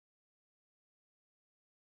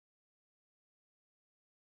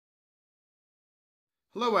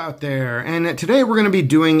Hello out there, and today we're going to be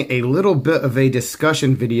doing a little bit of a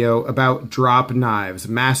discussion video about drop knives,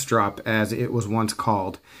 Massdrop as it was once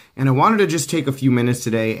called. And I wanted to just take a few minutes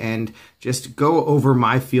today and just go over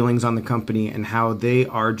my feelings on the company and how they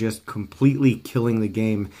are just completely killing the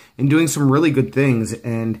game and doing some really good things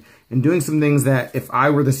and doing some things that if I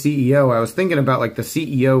were the CEO, I was thinking about like the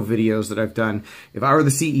CEO videos that I've done. If I were the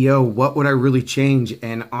CEO, what would I really change?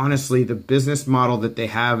 And honestly, the business model that they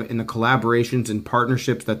have and the collaborations and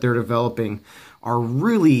partnerships that they're developing are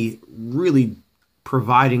really, really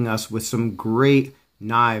providing us with some great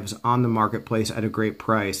knives on the marketplace at a great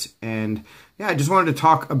price. And yeah, I just wanted to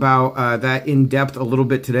talk about that in depth a little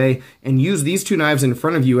bit today and use these two knives in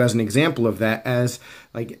front of you as an example of that, as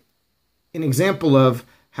like an example of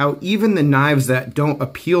how even the knives that don't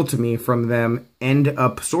appeal to me from them end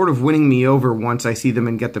up sort of winning me over once I see them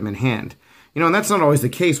and get them in hand. You know, and that's not always the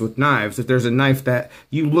case with knives. If there's a knife that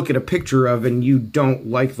you look at a picture of and you don't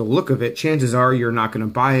like the look of it, chances are you're not going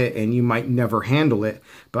to buy it and you might never handle it.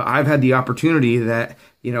 But I've had the opportunity that,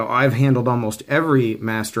 you know, I've handled almost every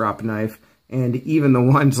Massdrop knife, and even the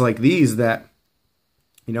ones like these that,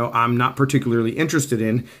 you know, I'm not particularly interested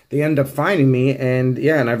in, they end up finding me, and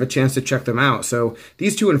yeah, and I have a chance to check them out. So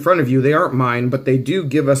these two in front of you, they aren't mine, but they do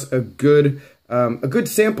give us a good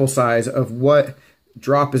sample size of what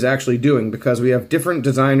Drop is actually doing, because we have different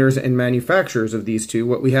designers and manufacturers of these two.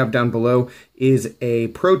 What we have down below is a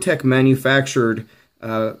ProTech manufactured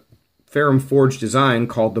ferrum forged design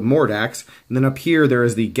called the Mordax, and then up here there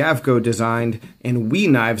is the Gavco designed and We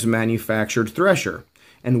Knives manufactured Thresher.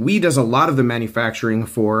 And We does a lot of the manufacturing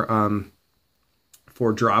for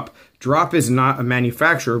Drop. Drop is not a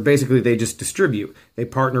manufacturer. Basically, they just distribute. They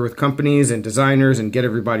partner with companies and designers and get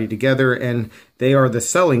everybody together, and they are the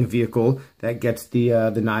selling vehicle that gets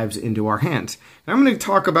the knives into our hands. And I'm going to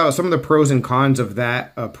talk about some of the pros and cons of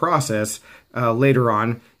that process later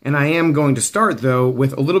on. And I am going to start, though,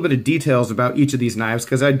 with a little bit of details about each of these knives,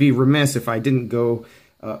 because I'd be remiss if I didn't go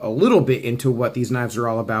a little bit into what these knives are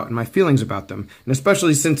all about and my feelings about them. And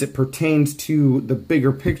especially since it pertains to the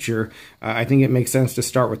bigger picture, I think it makes sense to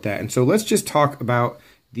start with that. And so let's just talk about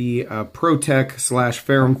the ProTech /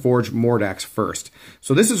 Ferrum Forge Mordax first.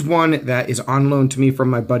 So this is one that is on loan to me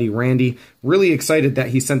from my buddy Randy. Really excited that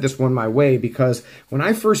he sent this one my way, because when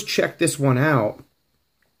I first checked this one out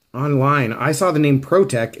online, I saw the name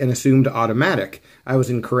ProTech and assumed automatic. I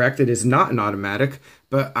was incorrect. It is not an automatic,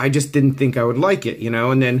 but I just didn't think I would like it, you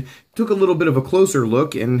know, and then took a little bit of a closer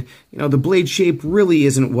look, and, you know, the blade shape really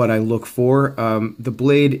isn't what I look for. The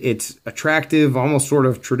blade, it's attractive, almost sort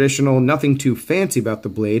of traditional, nothing too fancy about the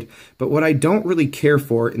blade, but what I don't really care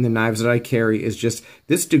for in the knives that I carry is just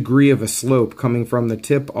this degree of a slope coming from the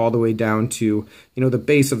tip all the way down to, you know, the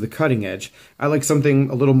base of the cutting edge. I like something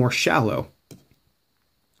a little more shallow.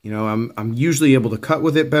 You know, I'm usually able to cut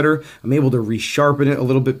with it better. I'm able to resharpen it a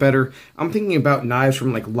little bit better. I'm thinking about knives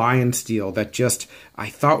from like Lion Steel that just I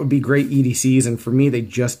thought would be great EDCs, and for me they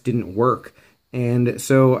just didn't work. And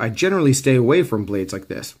so I generally stay away from blades like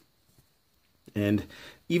this. And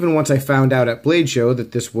even once I found out at Blade Show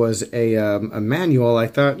that this was a manual, I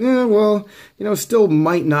thought, well, you know, still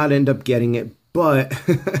might not end up getting it. But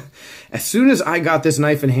as soon as I got this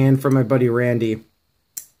knife in hand from my buddy Randy,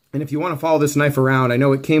 and if you want to follow this knife around, I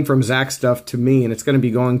know it came from Zach Stuff to me, and it's going to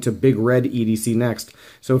be going to Big Red EDC next.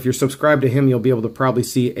 So if you're subscribed to him, you'll be able to probably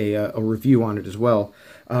see a review on it as well.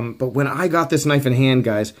 But when I got this knife in hand,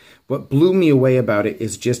 guys, what blew me away about it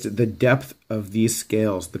is just the depth of these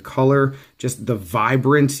scales, the color, just the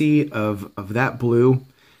vibrancy of that blue.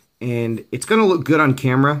 And it's going to look good on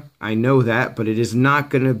camera, I know that, but it is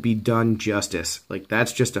not going to be done justice. Like,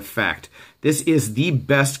 that's just a fact. This is the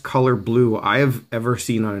best color blue I have ever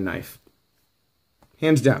seen on a knife.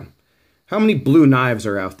 Hands down. How many blue knives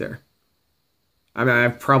are out there? I mean,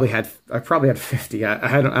 I've probably had 50.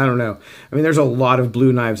 I don't know. I mean, there's a lot of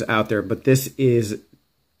blue knives out there, but this is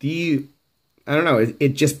the, I don't know, it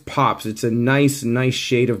just pops. It's a nice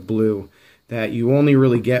shade of blue that you only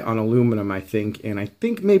really get on aluminum, I think. And I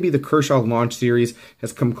think maybe the Kershaw Launch Series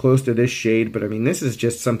has come close to this shade, but I mean, this is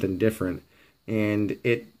just something different. And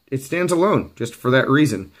it stands alone just for that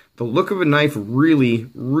reason. The look of a knife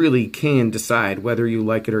really can decide whether you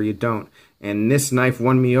like it or you don't. And this knife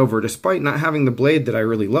won me over despite not having the blade that I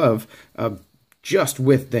really love, just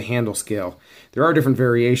with the handle scale. There are different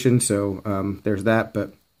variations, so there's that,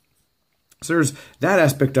 but so there's that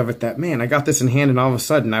aspect of it that, man, I got this in hand and all of a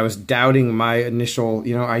sudden I was doubting my initial,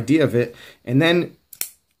 you know, idea of it. And then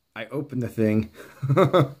I opened the thing.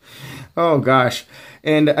 Oh gosh.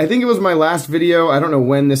 And I think it was my last video. I don't know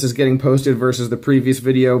when this is getting posted versus the previous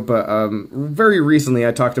video, but very recently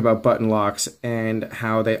I talked about button locks and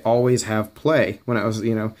how they always have play when I was,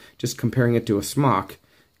 just comparing it to a smock.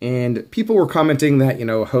 And people were commenting that,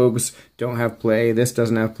 Hogues don't have play, this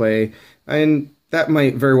doesn't have play, and that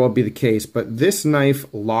might very well be the case, but this knife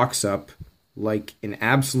locks up like an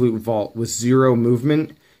absolute vault with zero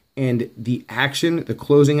movement, and the action, the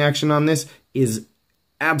closing action on this is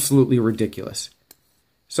absolutely ridiculous.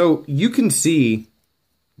 So you can see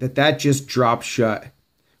that that just dropped shut.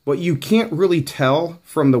 What you can't really tell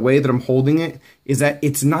from the way that I'm holding it is that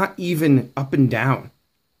it's not even up and down.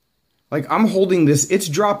 Like, I'm holding this, it's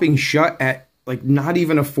dropping shut at like not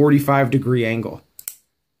even a 45-degree angle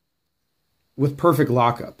with perfect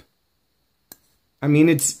lockup. I mean,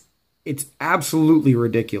 it's absolutely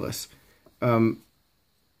ridiculous.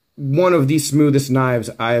 One of the smoothest knives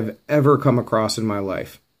I've ever come across in my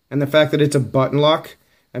life. And the fact that it's a button lock,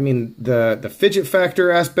 I mean, the fidget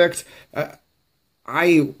factor aspect,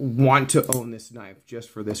 I want to own this knife just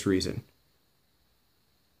for this reason.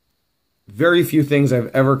 Very few things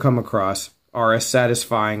I've ever come across are as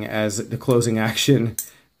satisfying as the closing action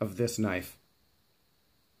of this knife.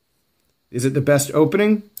 Is it the best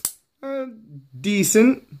opening?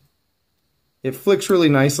 Decent. It flicks really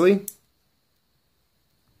nicely.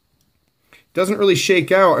 Doesn't really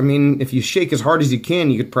shake out. I mean, if you shake as hard as you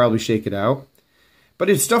can, you could probably shake it out. But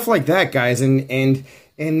it's stuff like that, guys, and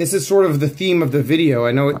this is sort of the theme of the video.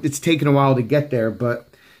 I know it's taken a while to get there, but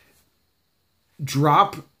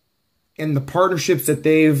Drop and the partnerships that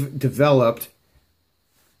they've developed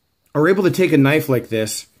are able to take a knife like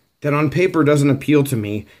this that on paper doesn't appeal to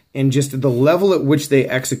me, and just the level at which they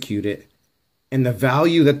execute it and the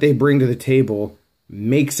value that they bring to the table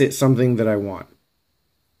makes it something that I want.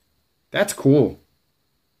 That's cool.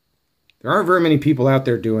 There aren't very many people out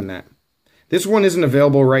there doing that. This one isn't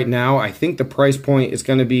available right now. I think the price point is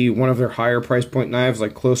going to be one of their higher price point knives,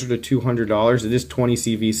 like closer to $200. It is 20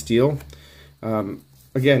 CV steel.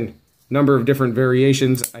 Again, number of different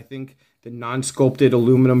variations. I think the non-sculpted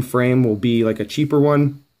aluminum frame will be like a cheaper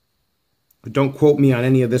one. But don't quote me on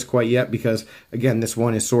any of this quite yet because, again, this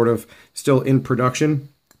one is sort of still in production.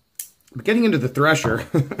 But getting into the Thresher,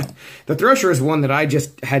 the Thresher is one that I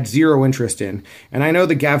just had zero interest in. And I know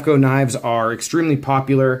the Gavco knives are extremely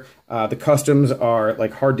popular. The customs are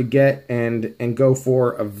like hard to get and go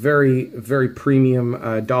for a very, very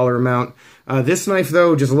premium dollar amount. This knife,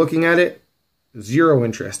 though, just looking at it, zero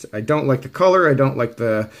interest. I don't like the color. I don't like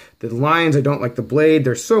the lines. I don't like the blade.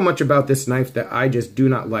 There's so much about this knife that I just do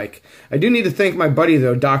not like. I do need to thank my buddy,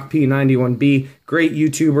 though, Doc P91B. Great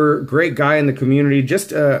YouTuber, great guy in the community.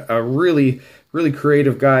 Just a really, really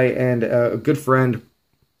creative guy and a good friend.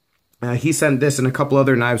 He sent this and a couple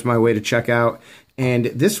other knives my way to check out. And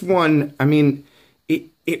this one, I mean,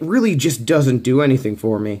 it really just doesn't do anything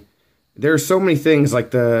for me. There are so many things,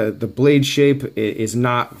 like the blade shape is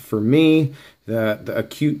not for me. The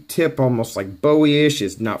acute tip, almost like Bowie-ish,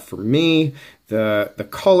 is not for me. The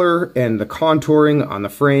color and the contouring on the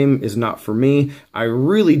frame is not for me. I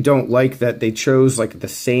really don't like that they chose like the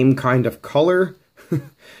same kind of color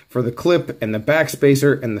for the clip and the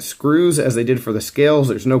backspacer and the screws as they did for the scales.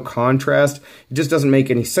 There's no contrast. It just doesn't make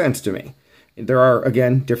any sense to me. There are,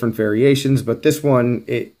 again, different variations, but this one,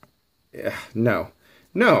 no.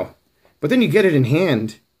 But then you get it in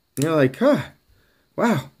hand, and you're like,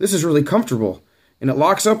 wow, this is really comfortable. And it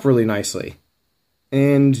locks up really nicely.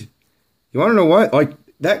 And you want to know what? Like,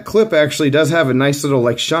 that clip actually does have a nice little,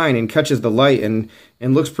 like, shine and catches the light and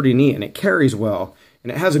looks pretty neat. And it carries well.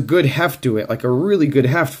 And it has a good heft to it, like a really good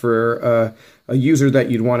heft for a user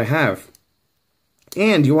that you'd want to have.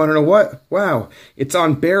 And you want to know what? Wow, it's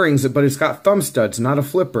on bearings, but it's got thumb studs, not a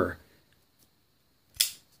flipper.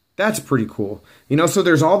 That's pretty cool. So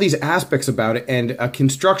there's all these aspects about it, and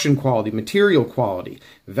construction quality, material quality,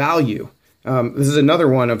 value. This is another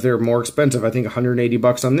one of their more expensive, I think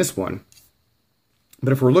 $180 on this one.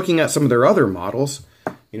 But if we're looking at some of their other models,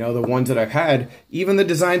 the ones that I've had, even the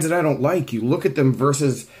designs that I don't like, you look at them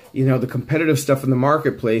versus, the competitive stuff in the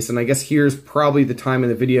marketplace, and I guess here's probably the time in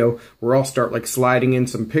the video where I'll start like sliding in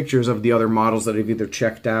some pictures of the other models that I've either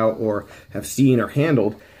checked out or have seen or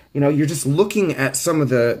handled. You're just looking at some of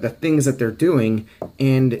the things that they're doing,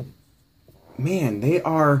 and man, they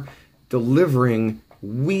are delivering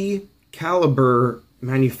Wii caliber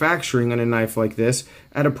manufacturing on a knife like this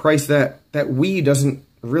at a price that Wii doesn't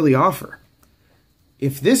really offer.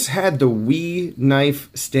 If this had the Wii knife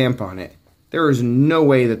stamp on it, there is no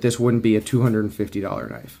way that this wouldn't be a $250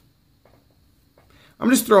 knife. I'm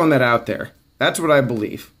just throwing that out there. That's what I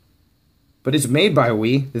believe. but it's made by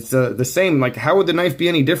we. It's the same. Like, how would the knife be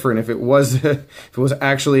any different if it was if it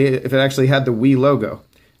actually had the we logo?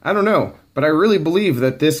 I don't know, but I really believe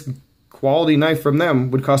that this quality knife from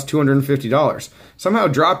them would cost $250. Somehow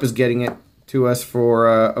Drop is getting it to us for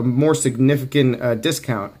a more significant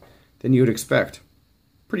discount than you would expect.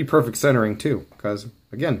 Pretty perfect centering too, because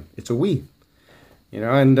again, it's a we.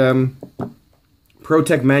 And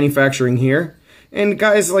ProTech Manufacturing here. And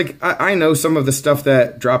guys, like, I know some of the stuff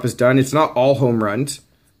that Drop has done. It's not all home runs,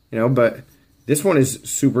 but this one is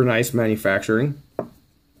super nice manufacturing.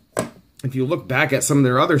 If you look back at some of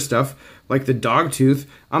their other stuff, like the Dogtooth,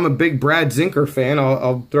 I'm a big Brad Zinker fan.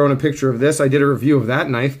 I'll throw in a picture of this. I did a review of that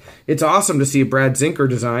knife. It's awesome to see a Brad Zinker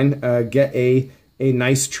design get a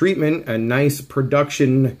nice treatment, a nice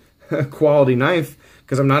production quality knife,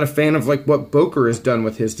 because I'm not a fan of like what Boker has done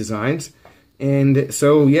with his designs. And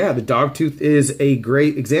so, yeah, the Dogtooth is a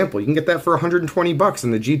great example. You can get that for $120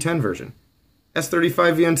 in the G10 version.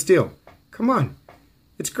 S35 VN steel. Come on.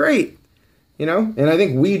 It's great. And I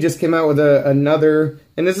think we just came out with another,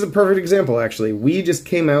 and this is a perfect example, actually. We just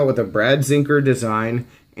came out with a Brad Zinker design,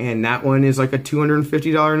 and that one is like a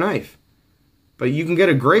 $250 knife. But you can get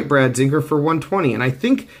a great Brad Zinker for $120, and I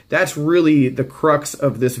think that's really the crux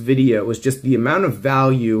of this video, is just the amount of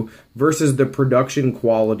value versus the production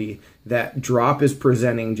quality that Drop is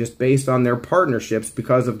presenting just based on their partnerships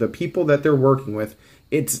because of the people that they're working with.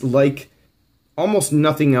 It's like almost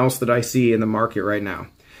nothing else that I see in the market right now.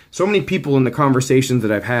 So many people in the conversations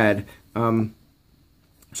that I've had,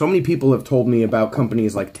 so many people have told me about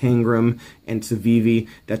companies like Tangram and Civivi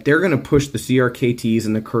that they're going to push the CRKTs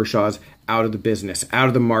and the Kershaws out of the business, out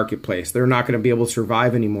of the marketplace. They're not going to be able to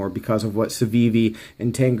survive anymore because of what Civivi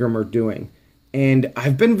and Tangram are doing. And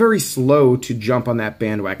I've been very slow to jump on that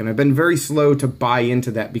bandwagon. I've been very slow to buy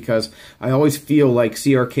into that because I always feel like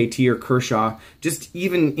CRKT or Kershaw, just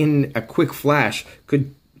even in a quick flash,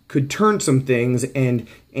 could turn some things and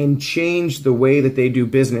change the way that they do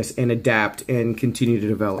business and adapt and continue to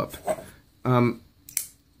develop.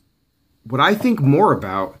 What I think more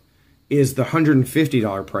about is the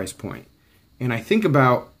 $150 price point. And I think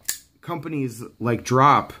about companies like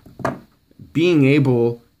Drop being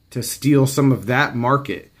able to steal some of that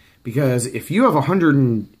market. Because if you have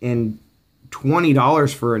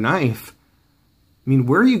 $120 for a knife, I mean,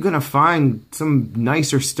 where are you going to find some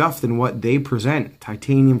nicer stuff than what they present?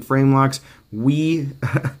 Titanium frame locks, we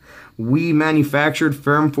manufactured,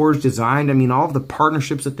 firm forged, designed. I mean, all of the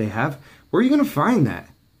partnerships that they have. Where are you going to find that?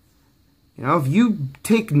 If you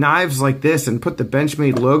take knives like this and put the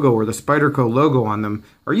Benchmade logo or the Spyderco logo on them,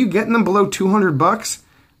 are you getting them below $200?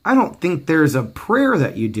 I don't think there's a prayer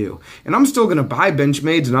that you do. And I'm still going to buy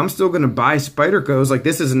Benchmades and I'm still going to buy Spydercos. Like,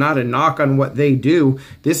 this is not a knock on what they do.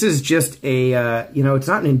 This is just a, it's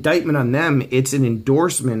not an indictment on them. It's an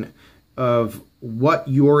endorsement of what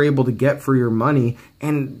you're able to get for your money.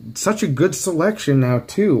 And such a good selection now,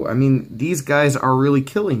 too. I mean, these guys are really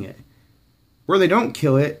killing it. Where they don't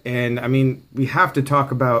kill it, and I mean, we have to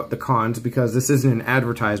talk about the cons because this isn't an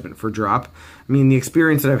advertisement for Drop. I mean, the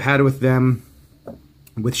experience that I've had with them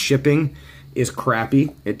with shipping is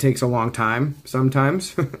crappy. It takes a long time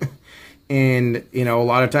sometimes. And, a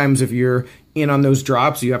lot of times if you're in on those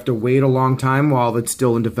drops, you have to wait a long time while it's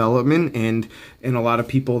still in development. And a lot of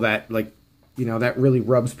people that, like, that really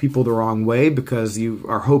rubs people the wrong way because you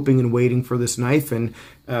are hoping and waiting for this knife. And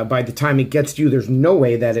by the time it gets to you, there's no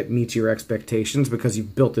way that it meets your expectations because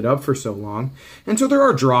you've built it up for so long. And so there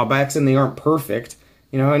are drawbacks and they aren't perfect.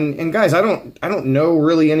 And guys, I don't know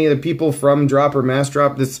really any of the people from Drop or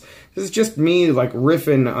Massdrop. This is just me like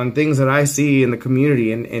riffing on things that I see in the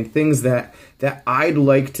community and things that I'd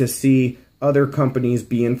like to see other companies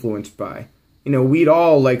be influenced by. We'd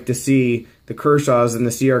all like to see the Kershaws and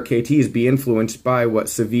the CRKTs be influenced by what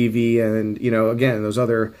Civivi and, again, those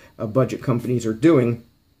other budget companies are doing.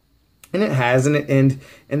 And it has, and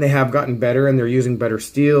they have gotten better, and they're using better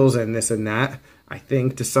steels and this and that, I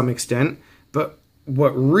think, to some extent. But what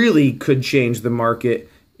really could change the market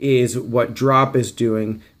is what Drop is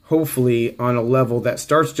doing, hopefully on a level that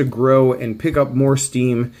starts to grow and pick up more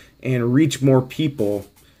steam and reach more people.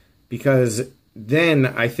 Because then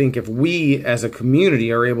I think if we as a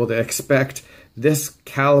community are able to expect this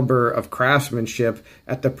caliber of craftsmanship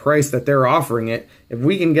at the price that they're offering it, if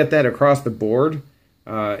we can get that across the board,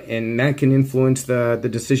 and that can influence the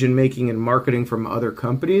decision making and marketing from other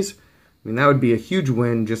companies, I mean, that would be a huge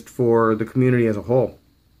win just for the community as a whole.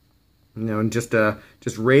 And just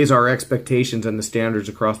raise our expectations and the standards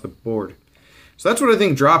across the board. So that's what I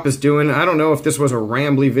think Drop is doing. I don't know if this was a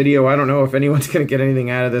rambly video. I don't know if anyone's going to get anything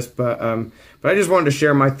out of this, but I just wanted to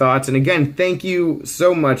share my thoughts. And again, thank you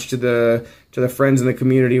so much to the friends in the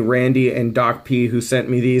community, Randy and Doc P, who sent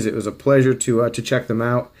me these. It was a pleasure to check them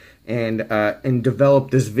out and develop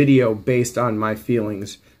this video based on my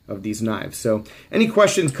feelings of these knives. So any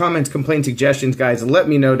questions, comments, complaints, suggestions, guys, let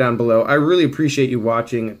me know down below. I really appreciate you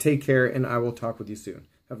watching. Take care, and I will talk with you soon.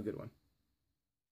 Have a good one.